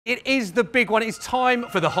It is the big one. It's time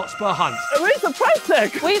for the Hotspur Hunt. Where's the price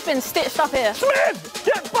tag? We've been stitched up here. Smiv,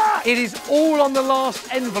 get back! It is all on the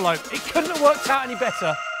last envelope. It couldn't have worked out any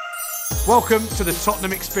better. Welcome to the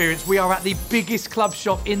Tottenham Experience. We are at the biggest club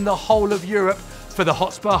shop in the whole of Europe for the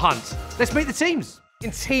Hotspur Hunt. Let's meet the teams. In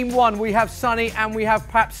Team 1, we have Sonny and we have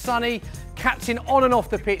Pape. Sonny, captain on and off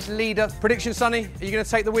the pitch, leader. Prediction, Sonny, are you going to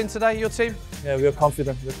take the win today, your team? Yeah, we're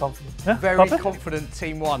confident. Yeah, Very confident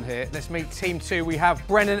Team 1 here. Let's meet Team 2. We have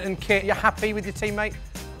Brennan and Kit. You happy with your teammate?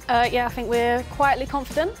 Yeah, I think we're quietly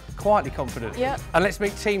confident. Quietly confident? Yeah. And let's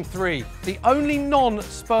meet Team 3. The only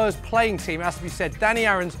non-Spurs playing team, it has to be said, Danny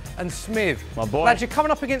Aarons and Smiv. My boy. Lads, you're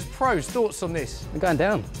coming up against pros. Thoughts on this? We're going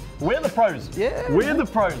down. We're the pros. Yeah. We're the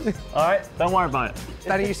pros. All right, don't worry about it.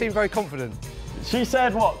 Danny, you seem very confident. She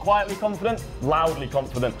said what? Quietly confident? Loudly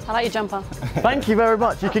confident. I like your jumper. Thank you very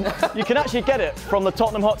much. You can actually get it from the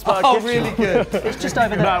Tottenham Hotspur Oh, kitchen. really good. It's just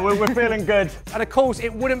over there. No, we're feeling good. And of course,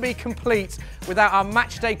 it wouldn't be complete without our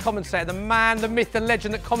matchday commentator, the man, the myth, the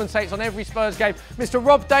legend that commentates on every Spurs game, Mr.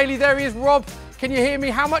 Rob Daly. There he is. Rob, can you hear me?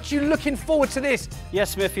 How much are you looking forward to this? Yes,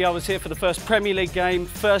 Smithy, I was here for the first Premier League game,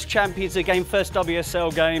 first Champions League game, first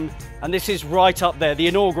WSL game, and this is right up there, the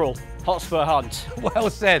inaugural Hotspur Hunt. Well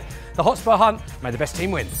said. The Hotspur Hunt, may the best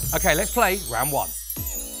team win. OK, let's play round 1.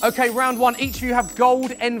 OK, round 1, each of you have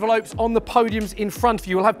gold envelopes on the podiums in front of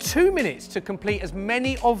you. You'll have 2 minutes to complete as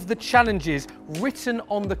many of the challenges written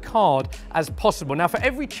on the card as possible. Now, for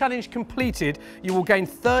every challenge completed, you will gain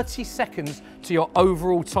 30 seconds to your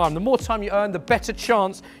overall time. The more time you earn, the better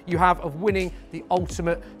chance you have of winning the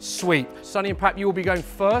ultimate sweep. Sonny and Pape, you will be going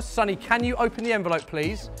first. Sonny, can you open the envelope,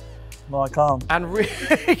 please? No, I can't. And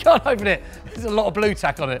you can't open it. There's a lot of blue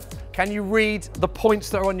tack on it. Can you read the points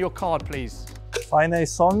that are on your card, please? Find a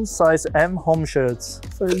Son size M home shirts.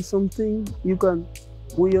 Find something you can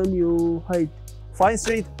wear on your height. Find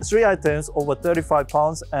three items over 35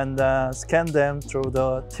 pounds and scan them through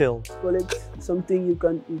the till. Collect something you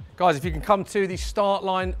can eat. Guys, if you can come to the start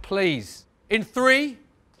line, please. In 3,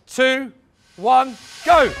 2, 1,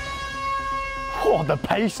 go! Oh, the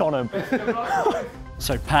pace on him.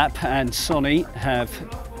 So Pape and Sonny have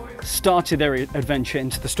started their adventure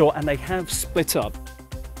into the store and they have split up.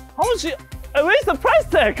 How is it? Where's the price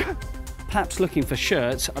tag? Pape's looking for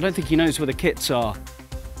shirts. I don't think he knows where the kits are.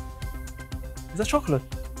 Is that chocolate?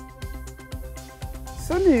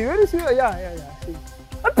 Sonny, where is your... Yeah. See.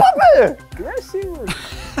 Pape! Yes, you.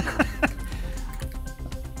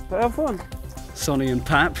 Have fun. Sonny and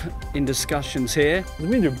Pape in discussions here. The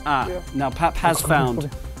medium. Now Pape has found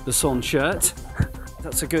the Son shirt.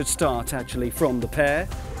 That's a good start, actually, from the pair.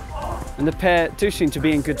 And the pair do seem to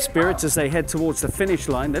be in good spirits as they head towards the finish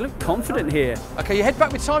line. They look confident here. OK, you head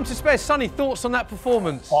back with time to spare. Sonny, thoughts on that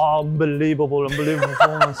performance? Oh, unbelievable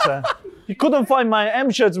performance. You couldn't find my M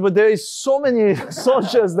shirts, but there is so many Son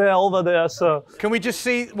shirts there over there, so. Can we just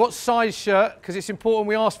see what size shirt? Because it's important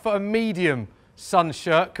we ask for a medium Son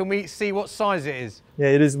shirt. Can we see what size it is? Yeah,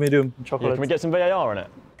 it is medium chocolate. Yeah, can we get some VAR on it?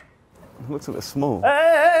 It looks a bit small.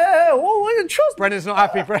 Hey, what you trust? Brennan's not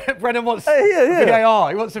happy. Brennan wants yeah.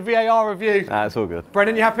 VAR. He wants a VAR review. Nah, it's all good.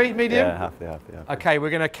 Brennan, you happy? Medium? Yeah, happy. OK,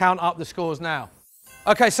 we're going to count up the scores now.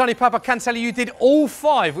 OK, Sonny, Pape, I can tell you did all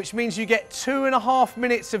 5, which means you get 2.5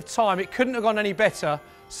 minutes of time. It couldn't have gone any better.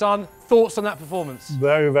 Son, thoughts on that performance?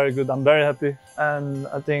 Very, very good. I'm very happy. And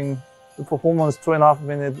I think the performance, 2.5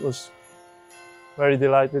 minutes, was very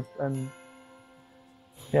delighted. And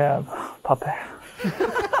yeah, Pape.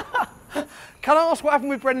 Can I ask what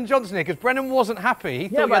happened with Brennan Johnson here? Because Brennan wasn't happy. He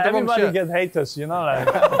thought you had the wrong shirt. Everybody gets haters, you know.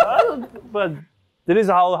 Like, but this is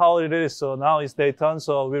how it is. So now it's their turn,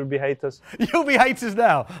 so we'll be haters. You'll be haters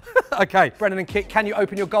now. OK, Brennan and Kit, can you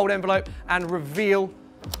open your gold envelope and reveal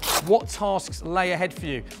what tasks lay ahead for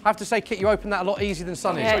you? I have to say, Kit, you opened that a lot easier than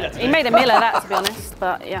Sonny. Yeah, he made a meal of that, to be honest,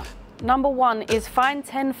 but yeah. Number 1 is find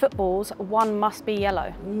 10 footballs, 1 must be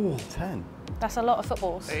yellow. Ooh, 10. That's a lot of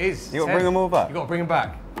footballs. It is. You got to bring them all back? You got to bring them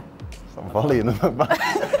back. I'm volleying them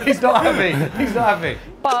back. He's not happy. He's not happy.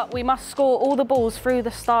 But we must score all the balls through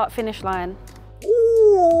the start-finish line.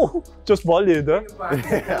 Ooh, just volleyed, huh?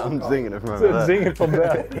 Yeah, I'm singing it from over there. Sing it from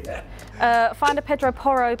there. Find a Pedro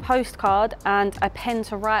Porro postcard and a pen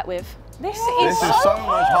to write with. This is so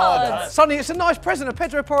much harder. Sonny, it's a nice present, a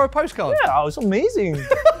Pedro Porro postcard. Yeah, it's amazing.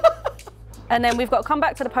 And then we've got to come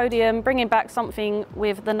back to the podium, bringing back something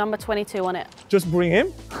with the number 22 on it. Just bring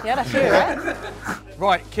him? Yeah, that's you, right?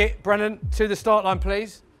 Right, Kit, Brennan, to the start line,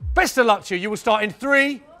 please. Best of luck to you. You will start in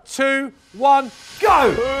 3, 2, 1,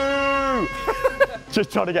 go!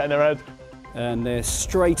 Just trying to get in their head. And they're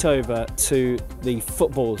straight over to the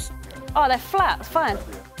footballs. Oh, they're flat, it's fine.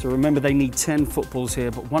 So remember, they need 10 footballs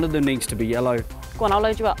here, but one of them needs to be yellow. Go on, I'll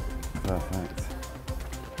load you up. Perfect.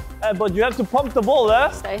 But you have to pump the ball, eh?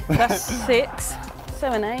 Stay. That's 6,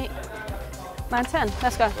 7, 8, 9, 10.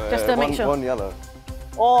 Let's go. Just to make sure. One yellow.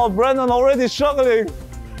 Oh, Brennan already struggling.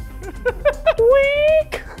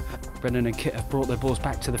 Weak. Brennan and Kit have brought their balls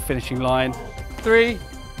back to the finishing line. 3,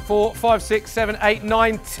 4, 5, 6, 7, 8,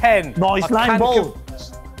 9, 10. Nice, I 9 can balls.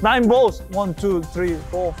 9 balls. 1, 2, 3,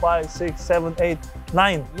 4, 5, 6, 7, 8,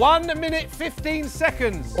 9. 1 minute 15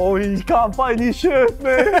 seconds. Oh, he can't find his shirt,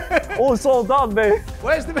 man. All sold out, man.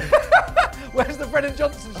 Where's the Where's the Brennan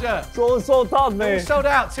Johnson shirt? It's all sold out, All man. sold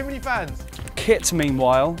out. Too many fans. Kit,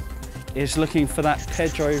 meanwhile, is looking for that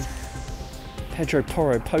Pedro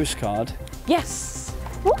Porro postcard. Yes.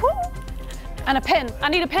 Woohoo. And a pen. I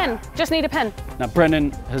need a pen. Just need a pen. Now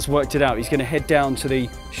Brennan has worked it out. He's going to head down to the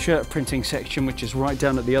shirt printing section, which is right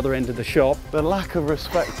down at the other end of the shop. The lack of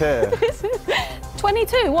respect here.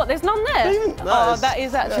 22. What? There's none there. Oh, that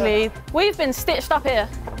is actually. We've been stitched up here.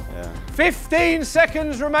 15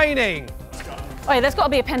 seconds remaining. Oh, yeah, there's got to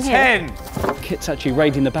be a pen here. 10. Kit's actually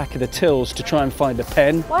raiding the back of the tills to try and find a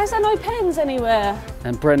pen. Why is there no pens anywhere?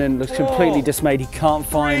 And Brennan looks completely dismayed. He can't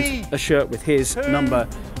find 3, a shirt with his 2, number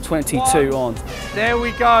 22 on. There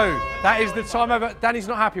we go. That is the time over. Danny's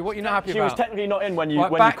not happy. What are you not happy She about? was technically not in when you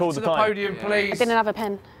Right, when you back called to the the time. podium, I please. didn't have a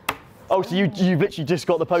pen. Oh, so you've literally just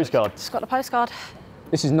got the postcard. Just got the postcard.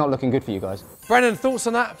 This is not looking good for you guys. Brennan, thoughts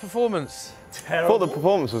on that performance? I thought the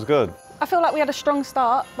performance was good. I feel like we had a strong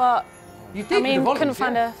start, but You did. I mean, the volleys,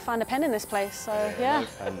 couldn't yeah. find a pen in this place. So yeah,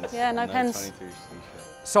 no pens.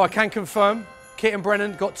 So I can confirm, Kit and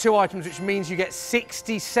Brennan got 2 items, which means you get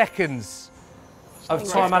 60 seconds of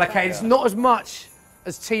time allocated. It's not as much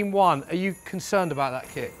as Team 1. Are you concerned about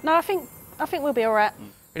that, Kit? No, I think we'll be all right.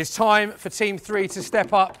 It is time for Team 3 to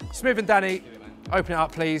step up. Smiv and Danny, open it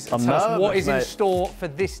up, please, and I'm tell us what nervous, is in mate. store for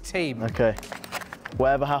this team. Okay.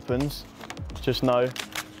 Whatever happens, just know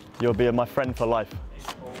you'll be my friend for life.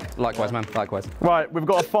 Likewise, man, likewise. Right, we've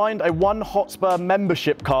got to find a One Hotspur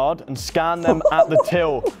membership card and scan them at the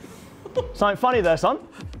till. Something funny there, son?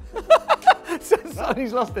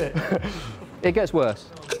 He's lost it. It gets worse.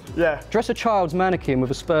 Yeah. Dress a child's mannequin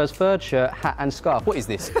with a Spurs third shirt, hat and scarf. What is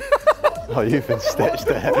this? Oh, you've been stitched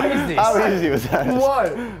there. What is this? How easy was that?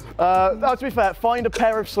 To be fair, find a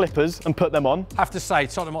pair of slippers and put them on. Have to say,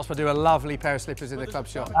 Tottenham Hotspur do a lovely pair of slippers in the club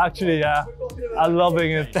shop. Actually, yeah. I'm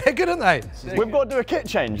loving it. They're good, aren't they? We've got to do a kit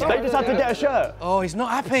change. They just had to get a shirt. Oh, he's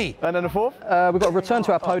not happy. And then a fourth. We've got to return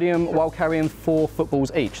to our podium while carrying 4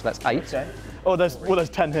 footballs each. That's 8. Oh, there's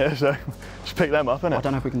 10 here, so just pick them up, innit? I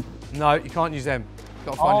don't know if we can... No, you can't use them. You've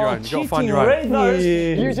got to find your own. You've got to find cheating your own. already. No,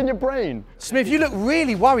 it's using your brain. Smith, you look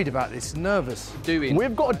really worried about this, nervous.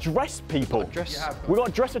 We've got to dress people. We've got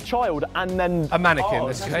to dress a child and then... A mannequin.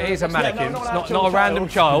 It is a mannequin. It's not a random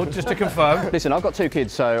child, just to confirm. Listen, I've got 2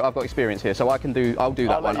 kids, so I've got experience here, so I'll do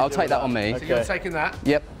that one. I'll take that on me. So you're taking that.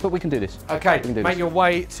 Yep, but we can do this. Okay, We can do make this. your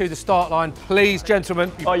way to the start line, please,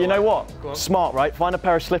 gentlemen. Oh, you know what? Smart, right? Find a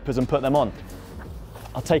pair of slippers and put them on.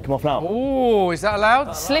 I'll take them off now. Oh, is that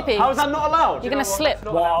allowed? Slippy. How is that not allowed? You're gonna slip.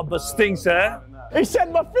 Wow, but stinks, eh? He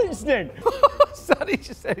said my feet stink. Sonny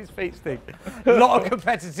just said his feet stink. A lot of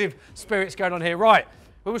competitive spirits going on here. Right,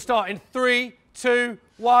 we will start in 3, 2,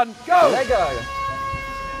 1, go! Lego.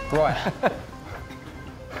 Right.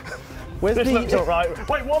 Where's This looks all right.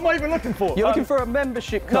 Wait, what am I even looking for? You're looking for a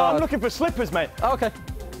membership No, card. I'm looking for slippers, mate. Oh, okay.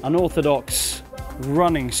 Unorthodox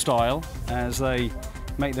running style as they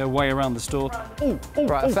make their way around the store.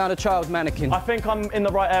 Right, I found a child's mannequin. I think I'm in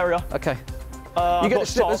the right area. Okay. I've get got the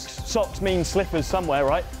slippers? socks. Socks mean slippers somewhere,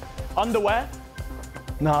 right? Underwear?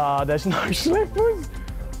 Nah, there's no slippers.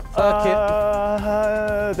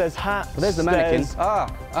 There's hats. Well, there's the mannequin.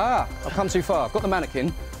 I've come too far. I've got the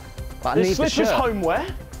mannequin, but I There's need the slippers shirt. homeware?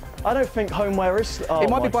 I don't think homeware is... Oh, It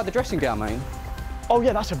might be by the dressing gown, mate. Oh,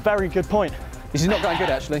 yeah, that's a very good point. This is not going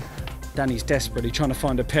good, actually. Danny's desperately trying to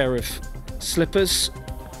find a pair of slippers.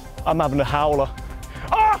 I'm having a howler.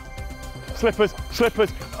 Ah! Slippers,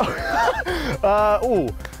 slippers. Oh,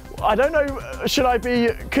 I don't know, should I be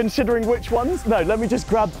considering which ones? No, let me just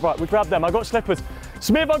grab, right, we grab them. I got slippers.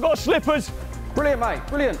 Smiv, I got slippers. Brilliant, mate,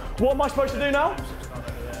 brilliant. What am I supposed to do now?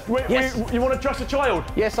 Yes. You want to dress a child?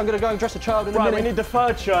 Yes, I'm going to go and dress a child in a Right, minute. we need the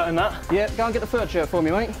third shirt and that. Yeah, go and get the third shirt for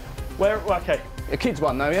me, mate. Where, okay. A kid's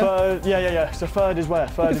one, though, yeah? Third, yeah. So third is where?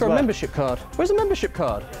 Third Looking is for a where? membership card. Where's the membership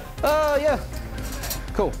card? Yeah.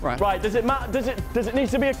 Cool, right. Right, does it matter? Does it need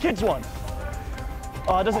to be a kid's one?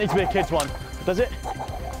 Oh, it doesn't need to be a kid's one, does it?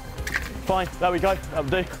 Fine, there we go, that'll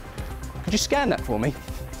do. Could you scan that for me?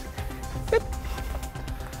 Beep.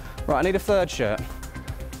 Right, I need a third shirt.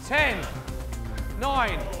 10,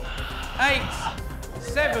 9, 8,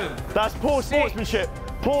 7, That's poor 6, sportsmanship.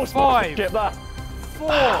 Poor 5, sportsmanship, that.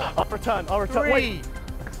 4, I'll return. 3, Wait.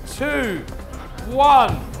 2,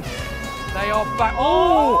 1. They are back.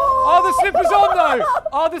 Oh! Are the slippers on though?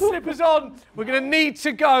 Are the slippers on? We're going to need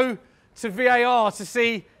to go to VAR to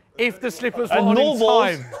see if the slippers were on in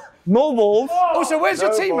time. No balls. Also, where's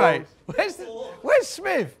your teammate? Where's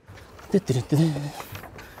Smiv? Put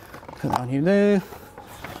that on you there.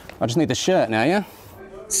 I just need the shirt now, yeah?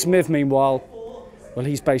 Smiv, meanwhile, well,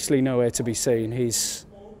 he's basically nowhere to be seen. He's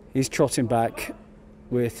trotting back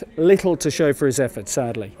with little to show for his effort,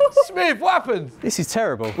 sadly. Smiv, what happened? This is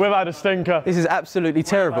terrible. We've had a stinker. This is absolutely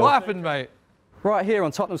terrible. What happened, mate? Right here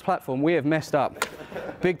on Tottenham's platform, we have messed up.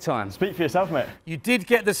 Big time. Speak for yourself, mate. You did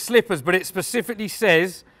get the slippers, but it specifically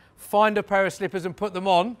says find a pair of slippers and put them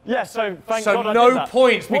on. Yeah, so thank So God I did no that.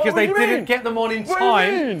 points because What they do you mean? didn't get them on in What do you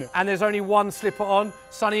time. mean? And there's only one slipper on.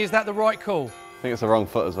 Sonny, is that the right call? I think it's the wrong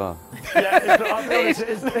foot as well. Yeah, it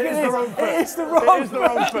is the wrong foot. It's the wrong It is the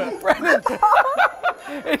wrong foot. Brennan.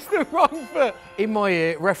 It's the wrong foot. In my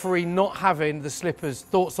ear, referee not having the slippers.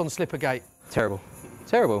 Thoughts on Slippergate? Terrible.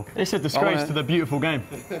 Terrible. It's a disgrace to the beautiful game.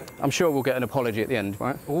 I'm sure we'll get an apology at the end,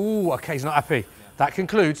 right? Ooh, okay, he's not happy. That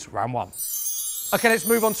concludes round 1. Okay, let's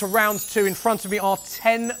move on to round 2. In front of me are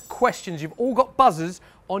 10 questions. You've all got buzzers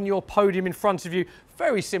on your podium in front of you.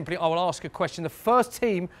 Very simply, I will ask a question. The first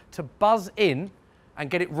team to buzz in and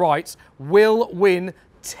get it right will win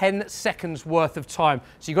 10 seconds worth of time.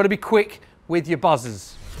 So you've got to be quick with your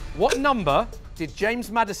buzzers. What number did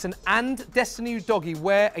James Maddison and Destiny Udogie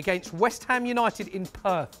wear against West Ham United in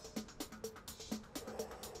Perth?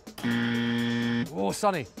 Oh,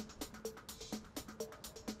 Sonny.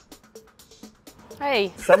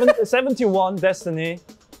 Hey, 71 Destiny,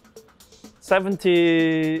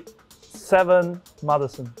 77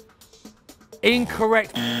 Madison.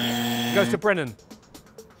 Incorrect. Goes to Brennan.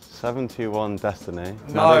 71 Destiny.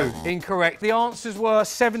 No, incorrect. The answers were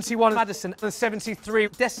 71 Maddison and 73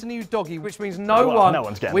 Destiny Udogie, which means no one's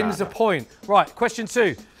one getting wins that. a point. Right, question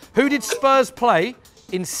 2. Who did Spurs play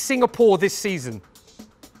in Singapore this season?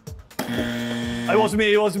 It was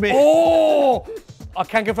me, it was me. Oh! I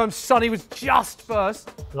can confirm Sonny was just first.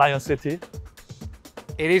 Lion City.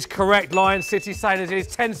 It is correct, Lion City Sailors. It is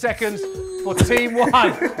 10 seconds for Team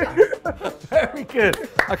 1. Very good.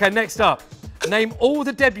 Okay, next up. Name all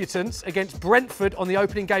the debutants against Brentford on the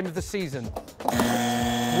opening game of the season.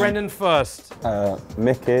 Brennan first.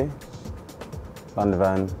 Mickey, Van der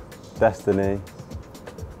Ven, Destiny,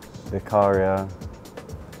 Vicario,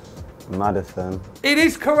 Maddison. It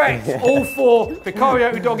is correct. All 4.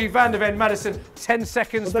 Vicario, Udogie, Van der Ven, Maddison. 10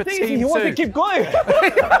 seconds for Team 2. You want to keep going.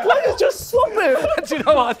 Why is just stop it? Do you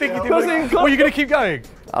know what? I think you did. Well, are you going to keep going?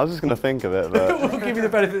 I was just going to think of it, but We'll give you the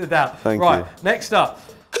benefit of the doubt. Thank right, you. next up.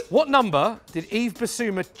 What number did Yves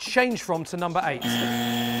Bissouma change from to number 8?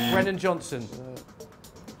 Brennan Johnson.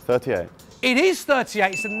 38. It is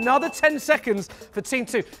 38. It's another 10 seconds for Team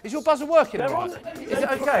 2. Is your buzzer working? All right? Is it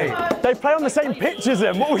okay? They play on the same pitch as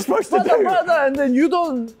him. What are we supposed to Brother, do? brother, and then you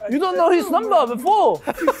don't know his number before.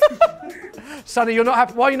 Sonny, you're not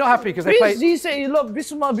happy. Why are you not happy? Because they play. He say you love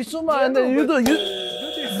Bissouma, and then you don't.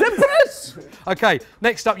 Then press. Okay,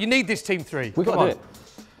 next up. You need this Team 3. We've got to do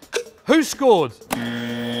it. Who scored?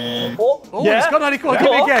 Oh, Oh, he's got only got. Give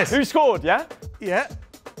me a guess. Who scored, yeah? Yeah.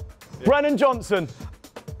 Brennan Johnson.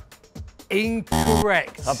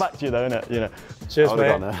 Incorrect. I backed you though, innit? You know. cheers, I would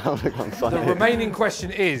have gone there. I would have gone The Sonny. remaining question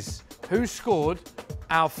is, who scored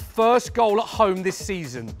our first goal at home this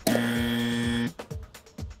season?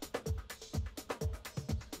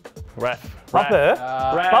 Ref.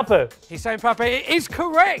 Pape. Pape. He's saying Pape. It is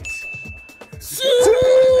correct.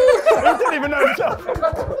 He didn't even know himself.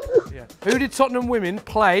 Yeah. Who did Tottenham women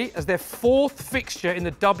play as their 4th fixture in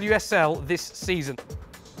the WSL this season?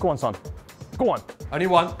 Go on, son. Go on. Only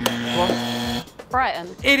one. Go on.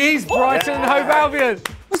 Brighton. It is Brighton and Hove Albion.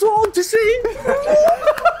 That's what I want to see.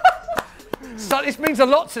 This means a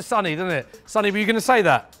lot to Sonny, doesn't it? Sonny, were you going to say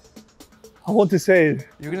that? I want to say it,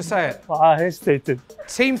 You were going to say it. but I hesitated.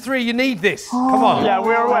 Team 3, you need this. Come on. Yeah,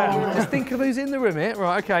 we're aware. Just think of who's in the room here.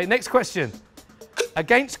 Right, okay. Next question.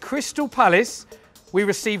 Against Crystal Palace, we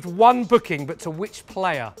received 1 booking, but to which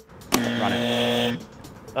player? Run it.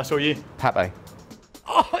 That's all you. Pape.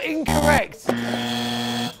 Oh, incorrect.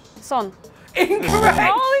 Son. Incorrect.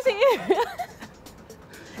 Oh, is it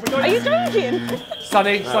you? Are you joking?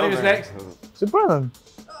 Sonny was next. So Brennan.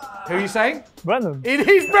 Who are you saying? Brennan. It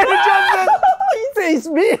is Brennan Johnson. He says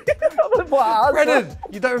me. Brennan,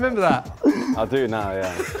 you don't remember that? I do now,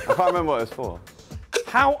 yeah. I can't remember what it was for.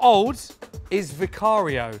 How old is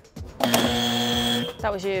Vicario?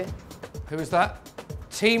 That was you. Who is that?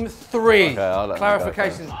 Team 3. Okay, I'll let him go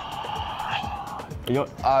Clarification.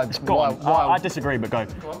 It's gone. I disagree, but go.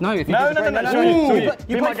 No, if you No.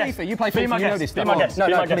 You play FIFA. You play FIFA. You know this stuff. Be my guest. No,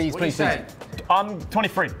 please. I'm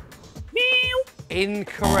 23.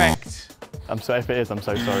 Incorrect. If it is, I'm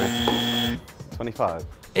so sorry. 25.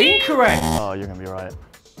 Incorrect. Oh, you're going to be right.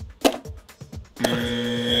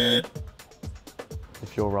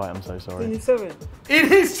 If you're right, I'm so sorry. 27.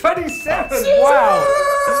 It is 27. Wow.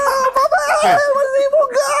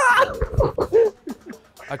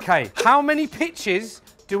 Okay, how many pitches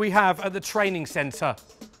do we have at the training centre?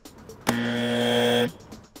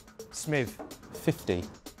 Smiv. 50.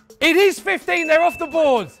 It is 15, they're off the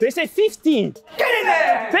board. They say 15. Get in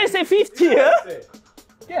there! They say 50, huh?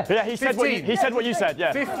 Yeah, he said what you said,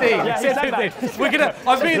 yeah. 15. Yeah, he Said said 15. that.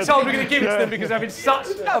 I'm being told we're going to give it to them because they're having such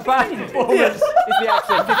a bad performance. It's the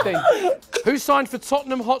accent, 15. Who signed for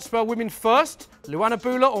Tottenham Hotspur women first? Luana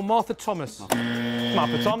Bula or Martha Thomas?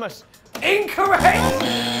 Martha Thomas. Incorrect!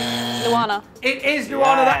 Luana. It is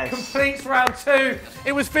Luana, that completes round 2.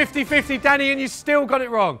 It was 50-50, Danny, and you still got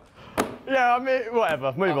it wrong. Yeah, I mean,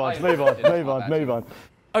 whatever. Move on.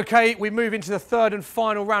 Okay, we move into the third and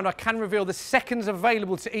final round. I can reveal the seconds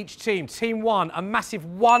available to each team. Team 1, a massive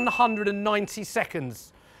 190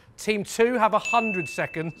 seconds. Team 2 have 100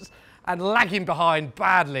 seconds. And lagging behind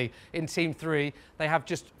badly in Team 3, they have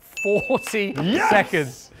just 40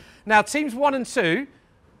 seconds. Now, Teams 1 and 2,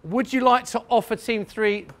 would you like to offer Team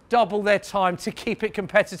 3 double their time to keep it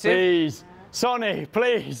competitive? Please. Sonny,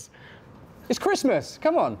 please. It's Christmas.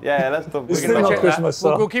 Come on. Yeah, let's do It's still not Christmas,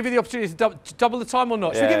 so. We'll give you the opportunity to double the time or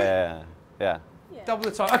not. Should we give it? Yeah. Double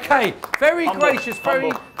the time. Okay, very gracious,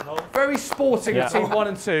 very sporting of Team 1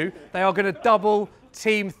 and 2. They are going to double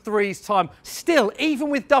Team 3's time. Still, even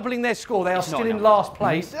with doubling their score, they are still in last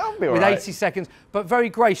place with 80 seconds, but very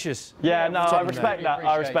gracious. Yeah, no, I respect that.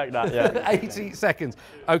 I respect that, yeah. 80 seconds.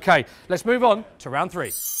 Okay, let's move on to round 3.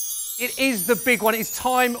 It is the big one. It's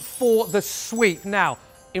time for the sweep. Now,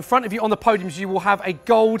 in front of you on the podiums, you will have a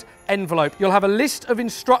gold envelope. You'll have a list of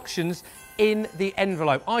instructions in the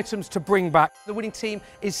envelope, items to bring back. The winning team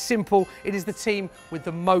is simple. It is the team with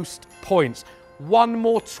the most points. One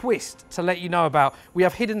more twist to let you know about. We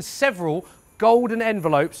have hidden several golden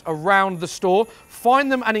envelopes around the store. Find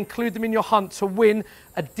them and include them in your hunt to win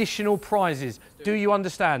additional prizes. Do you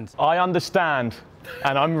understand? I understand,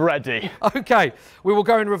 and I'm ready. Okay, we will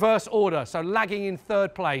go in reverse order. So lagging in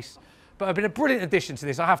third place. But have been a brilliant addition to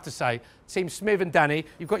this, I have to say. Team Smiv and Danny,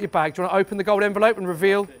 you've got your bag. Do you want to open the gold envelope and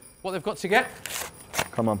reveal what they've got to get?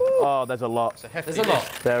 Come on. Oh, there's a lot. There's a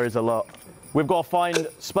lot. There is a lot. We've got to find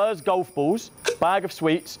Spurs golf balls, bag of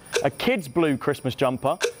sweets, a kid's blue Christmas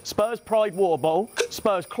jumper, Spurs Pride water bottle,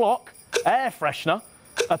 Spurs clock, air freshener,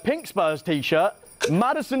 a pink Spurs t-shirt,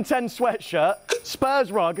 Madison 10 sweatshirt,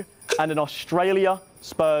 Spurs rug, and an Australia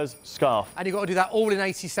Spurs scarf. And you've got to do that all in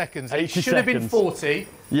 80 seconds. 80 it should have been 40.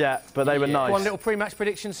 Yeah, but they were nice. One little pre-match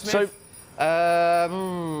prediction, Smith.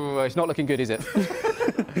 So, it's not looking good, is it?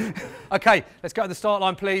 Okay, let's go to the start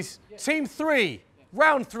line, please. Team 3,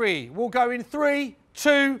 round 3. We'll go in 3,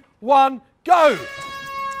 2, 1, go!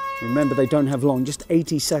 Remember, they don't have long, just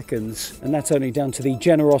 80 seconds. And that's only down to the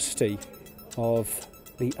generosity of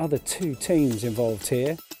the other two teams involved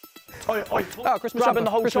here. Oh, Christmas grabbing jumper, the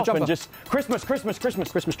whole Christmas shop jumper. and just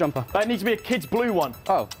Christmas jumper. That needs to be a kid's blue one.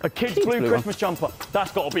 Oh, a kid's blue Christmas jumper.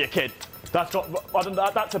 That's got to be a kid. That's got. I don't know,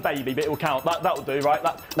 that's a baby, but it will count. That'll do, right?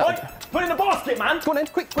 Right, put it in the basket, man. Go on in,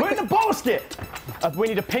 quick. Put it in the basket. We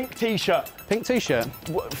need a pink t-shirt. Pink t-shirt.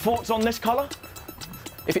 Thoughts on this colour?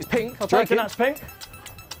 If it's pink, I'll Do you take reckon it. that's pink?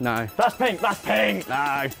 No. That's pink. That's pink.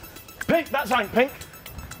 No. Pink. That's ain't pink.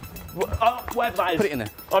 Whatever that is. Put it in there.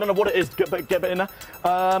 I don't know what it is. Get it in there.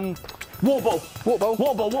 Water ball.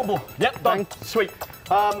 Water ball. Yep, done. Sweet.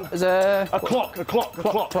 There's a clock. A clock.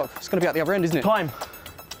 It's going to be at the other end, isn't it? Time.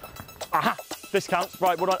 Aha. This counts.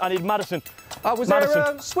 Right. I need Madison. Was Madison.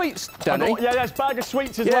 there sweets, Danny? There's a bag of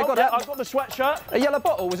sweets as Yeah, well. got that. I've got the sweatshirt. A yellow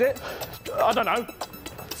bottle, was it? I don't know.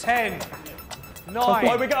 10, 9,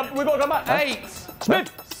 Wait, we got to go back. 8,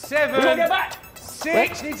 Smith. 7, We got to get back.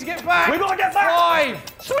 6, need to get back. We got to get back.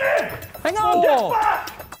 5, Smith. Hang on. Get 4, back.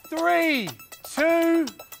 3, 2,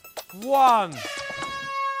 1.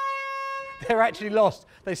 They're actually lost.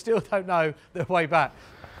 They still don't know their way back.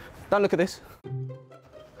 Don't look at this.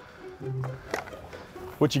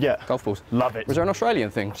 What'd you get? Golf balls. Love it. Was there an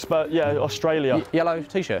Australian thing? Yeah, Australia. Yellow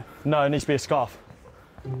t-shirt. No, it needs to be a scarf.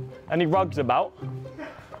 Any rugs about?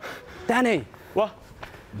 Danny, What?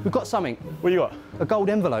 we've got something. What you got? A gold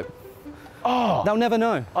envelope. Oh, They'll never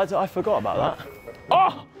know. I forgot about that.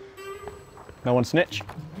 Oh! No one snitch.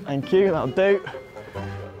 Thank you, that'll do.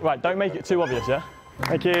 Right, don't make it too obvious, yeah?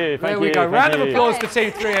 Thank you, thank you. There we go. thank Round of you. applause for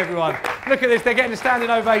Team 3, everyone. Look at this, they're getting a standing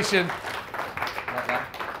ovation.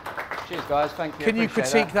 Cheers, guys. Thank you. Can you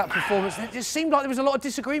critique that performance? It just seemed like there was a lot of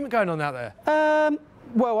disagreement going on out there.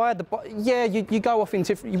 Well, I had the... Yeah, you go off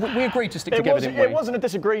into... We agreed to stick together, didn't we? It wasn't a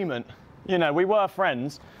disagreement. You know, we were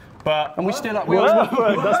friends, but... And we still are. We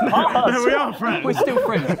are friends. We're still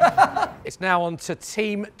friends. It's now on to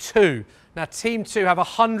Team 2. Now, Team 2 have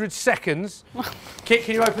 100 seconds. Kit,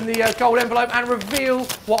 can you open the gold envelope and reveal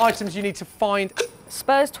what items you need to find?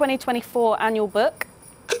 Spurs 2024 annual book,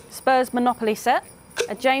 Spurs Monopoly set,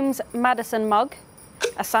 a James Maddison mug,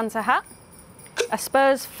 a Santa hat, a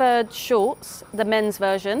Spurs furred shorts, the men's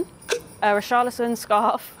version, a Richarlison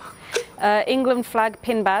scarf, England flag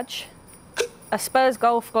pin badge, a Spurs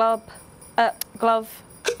golf glove, a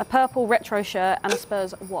purple retro shirt, and a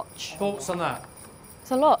Spurs watch. Thoughts on that?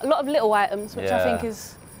 It's a lot of little items, which I think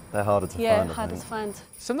is They're harder to find. yeah, harder to find.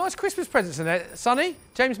 Some nice Christmas presents in there. Sonny,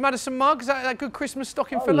 James Maddison mug, is that a good Christmas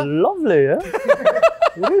stocking filler? Lovely, yeah?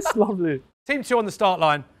 It is lovely. Team 2 on the start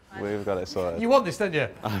line. We've got it sorted. You want this, don't you?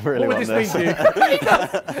 I really what want would this this. mean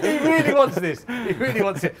to you? He really wants this. He really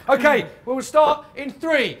wants it. Okay, we'll start in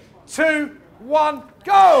 3, 2, 1,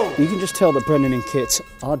 go! You can just tell that Brennan and Kit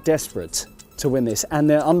are desperate to win this, and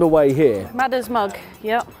they're underway here. Madder's mug,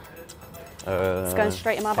 yep. It's going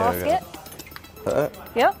straight in my basket.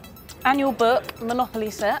 Yep. Annual book, Monopoly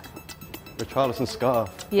set. Richarlison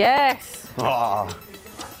scarf. Yes. Ah.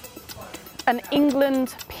 An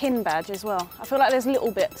England pin badge as well. I feel like there's little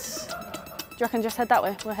bits. Do you reckon just head that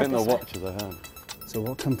way? We'll I head think the this way. watches I have. So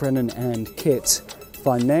what can Brennan and Kit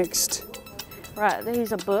find next? Right,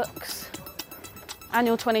 these are books.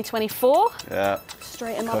 Annual 2024. Yeah.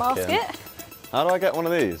 Straight in my Cooking. basket. How do I get one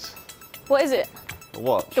of these? What is it? A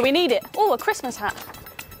watch. Do we need it? Oh, a Christmas hat.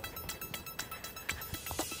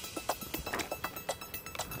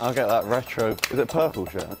 I'll get that retro. Is it purple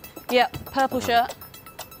shirt? Yep, purple shirt.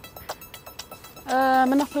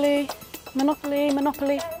 Monopoly.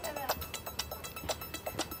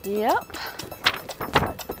 Yep.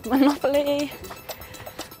 Monopoly.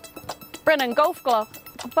 Brennan, golf glove.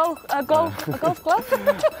 A golf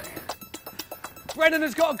glove? Brennan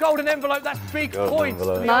has got a golden envelope. That's big Golden points.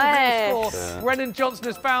 envelope. For the Nice. opening score. Yeah. Brennan Johnson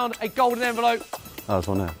has found a golden envelope. Oh, there's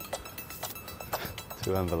one there.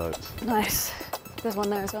 2 envelopes. Nice. There's one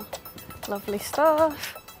there as well. Lovely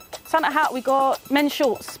stuff. Santa hat, we got men's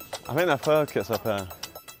shorts. I think that fur kit's up here.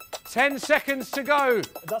 10 seconds to go.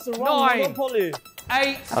 That's a wrong 9, Monopoly. 8,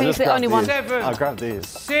 I think it's the only one. 7, I'll grab these.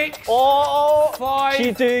 6, Oh, 5,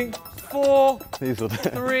 cheating. 4, These will do.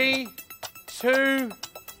 3, 2,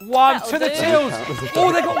 1. That'll To the do. tills.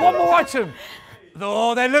 Oh, they've got one more item.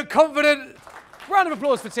 Oh, they look confident. Round of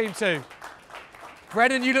applause for Team 2.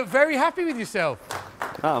 Brennan, you look very happy with yourself.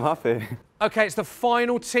 Oh, I'm happy. Okay, it's the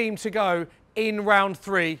final team to go in round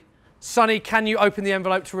 3. Sonny, can you open the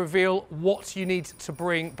envelope to reveal what you need to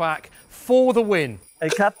bring back for the win? A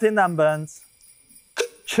captain armband,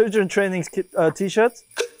 children training t-shirt,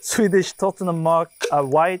 Swedish Tottenham mug, a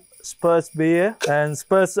white Spurs beer, and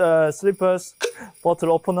Spurs slippers,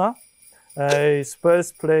 bottle opener, a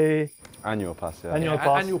Spurs play Annual pass, yeah. Annual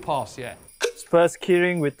pass. Annual pass, yeah. Spurs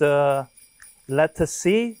keyring with the letter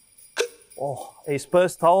C, a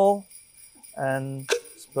Spurs towel, and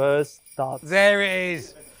Spurs darts. There it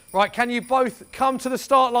is. Right, can you both come to the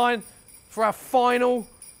start line for our final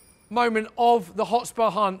moment of the Hotspur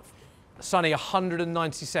hunt? Sonny,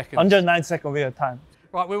 190 seconds. 109 seconds we have time.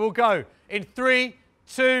 Right, we will go in 3,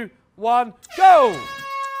 2, 1, go!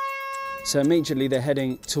 So immediately they're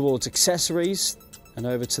heading towards accessories and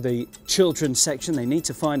over to the children's section. They need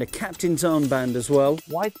to find a captain's armband as well.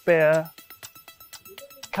 White bear,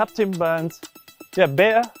 captain band, yeah,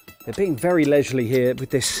 bear. They're being very leisurely here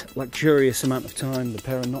with this luxurious amount of time. The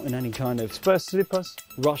pair are not in any kind of Spurs slippers,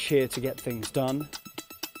 rush here to get things done.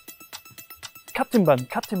 captain band.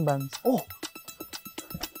 Oh,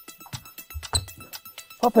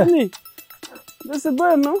 Pape. That's a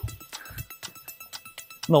bird, no?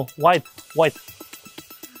 No, white.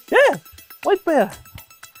 Yeah, white bear.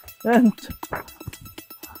 And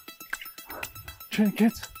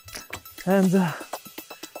trinket. And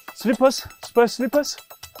slippers, Spurs slippers.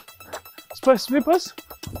 Spurs slippers.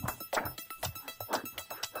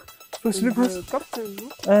 Spurs slippers. Captain, no?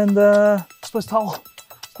 And Spurs towel.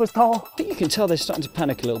 Spurs towel. I think you can tell they're starting to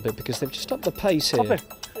panic a little bit because they've just upped the pace here. Pape.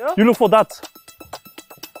 You look for that.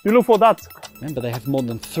 You look for that. Remember, they have more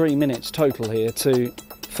than 3 minutes total here to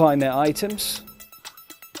find their items.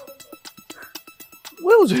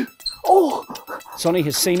 Will you? Oh! Sonny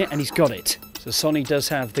has seen it and he's got it. So Sonny does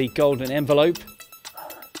have the golden envelope.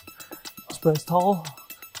 Spurs towel.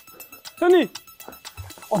 Sonny,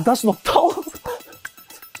 Oh, that's not towel.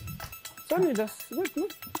 Sonny, that's good, no?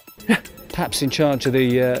 Pape's in charge of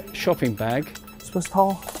the shopping bag. Spurs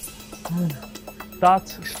towel.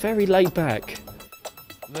 That. It's very laid back.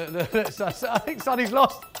 I think Sonny's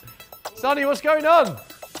lost. Sonny, what's going on?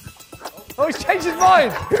 Oh, he's changed his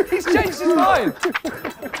mind. He's changed his mind.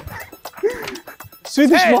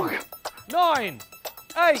 Swedish 10, mug. 9,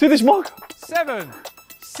 8, Swedish mug. 7,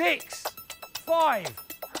 6, 5,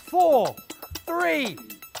 4, 3,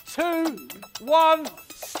 2, 1,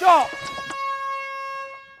 stop.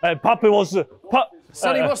 Pape was.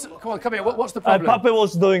 Sonny, come on, come here. What's the problem? Pape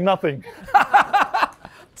was doing nothing.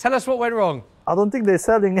 Tell us what went wrong. I don't think they're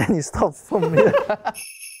selling any stuff from here.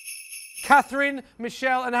 Catherine,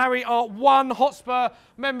 Michelle and Harry are 1 Hotspur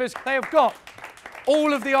members. They have got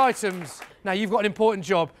all of the items. Now, you've got an important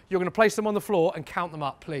job. You're going to place them on the floor and count them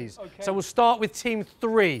up, please. Okay. So we'll start with Team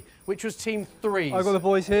 3, which was Team 3's. I've got the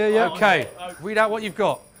boys here, yeah. Okay, read out what you've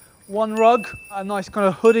got. 1 rug, a nice kind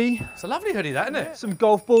of hoodie. It's a lovely hoodie, that, isn't it? Some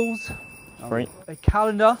golf balls. Great. A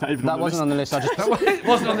calendar. That wasn't on the list. It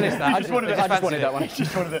wasn't on the list, that. I just wanted that one.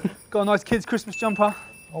 Just wanted it. Got a nice kids' Christmas jumper.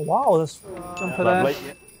 Oh, wow. That's jumper Lovely.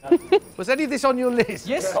 there. Was any of this on your list?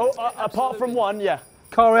 Yes. Oh, apart from one, yeah.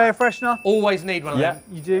 Car air freshener. Always need one of them.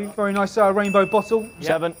 You do. Very nice rainbow bottle.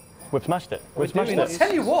 7. We've smashed it. We've smashed I'll it.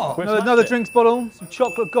 tell you what. Another drinks bottle. Some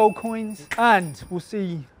chocolate gold coins. And we'll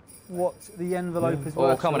see what the envelope is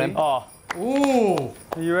worth. Oh, come on in. Oh. Ooh.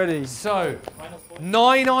 Are you ready? So,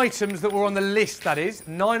 9 items that were on the list, that is.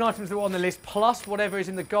 9 items that were on the list, plus whatever is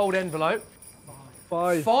in the gold envelope.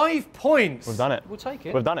 5. 5 points. We've done it. We'll take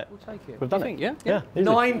it. We've done it. We'll take it. We've done think, it. yeah? Yeah.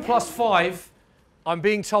 9 plus 5, I'm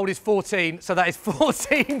being told is 14, so that is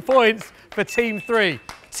 14 points for Team 3.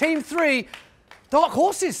 Team 3, dark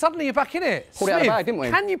horses, suddenly you're back in it. Pulled it out of the Smiv, bag, didn't we?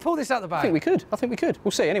 Can you pull this out of the bag? I think we could.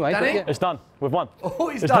 We'll see anyway. Danny? Yeah. It's done. We've won. Oh,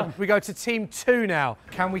 it's done. We go to Team 2 now.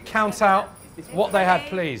 Can we count out what they had,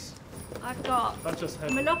 please? I've got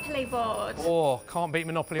a Monopoly board, Oh, can't beat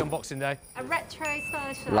Monopoly on Boxing Day. a retro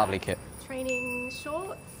Spurs shirt, Lovely kit. training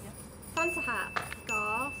shorts, Santa hat,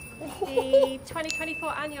 scarf, the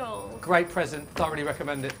 2024 annual, Great present, thoroughly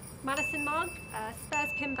recommend it. Madison mug, Spurs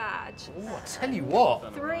pin badge, Oh, I tell you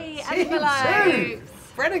what. 3 Team envelopes. 2!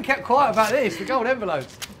 Brennan kept quiet about this, the gold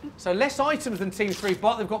envelopes. So less items than Team 3,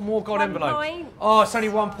 but they've got more gold 1 envelopes. point. Oh, it's only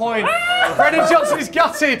 1 point. Brennan Johnson is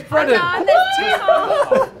gutted. Brennan. No, there's 2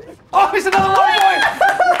 more. Oh, it's another 1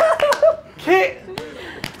 point. Kit,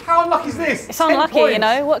 how unlucky is this? It's 10 unlucky, points. you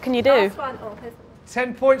know. What can you do? Last one. Oh, here's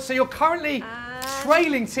 10 points. So you're currently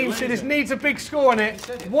trailing Team 2. This needs a big score on it.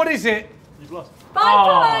 What is it? 5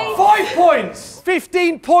 points. 5 points.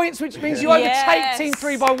 15 points, which means you overtake Yes. Team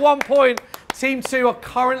 3 by 1 point. Team 2 are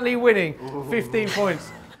currently winning 15 points.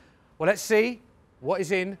 Well, let's see what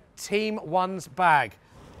is in Team 1's bag.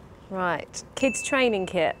 Right, kids training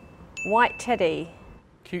kit, white teddy,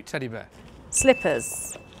 Cute teddy bear.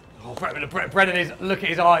 slippers, Oh, Brennan is, look at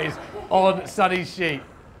his eyes on Sonny's sheet.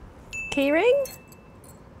 keyring,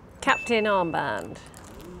 captain armband,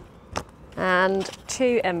 and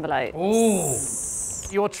 2 envelopes.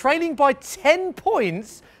 Ooh. You're trailing by 10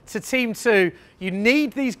 points to Team 2. You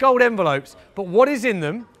need these gold envelopes, but what is in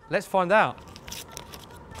them? Let's find out.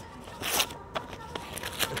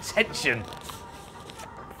 Attention.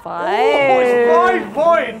 5. Oh, it's 5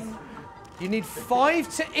 points. You need 5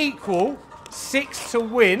 to equal, 6 to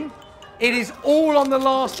win. It is all on the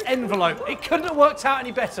last envelope. It couldn't have worked out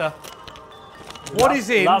any better. What is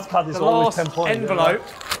in last card is the always last 10 points, envelope?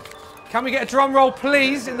 Can we get a drum roll,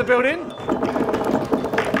 please, in the building?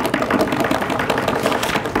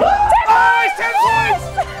 Oh, it's 10 points!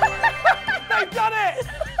 They've done it!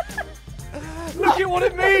 Look at what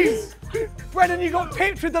it means. Brennan, you got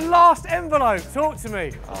picked with the last envelope. Talk to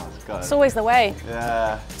me. It's always the way.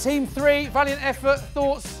 Yeah. Team 3, valiant effort,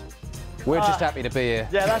 thoughts? We're just happy to be here.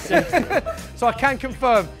 Yeah, that's it. So I can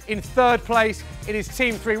confirm, in 3rd place, it is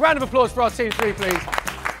Team 3. Round of applause for our Team 3, please.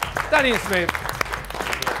 Danny and Smiv,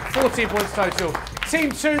 14 points total.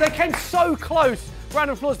 Team 2, they came so close.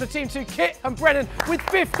 Round of applause for Team 2, Kit and Brennan with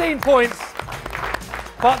 15 points.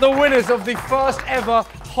 But the winners of the first ever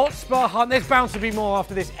Hotspur Hunt, there's bound to be more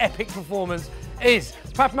after this epic performance, is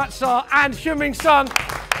Pape, Matar and Heung-Min,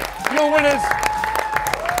 your winners.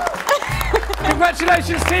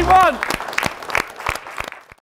 Congratulations, Team 1.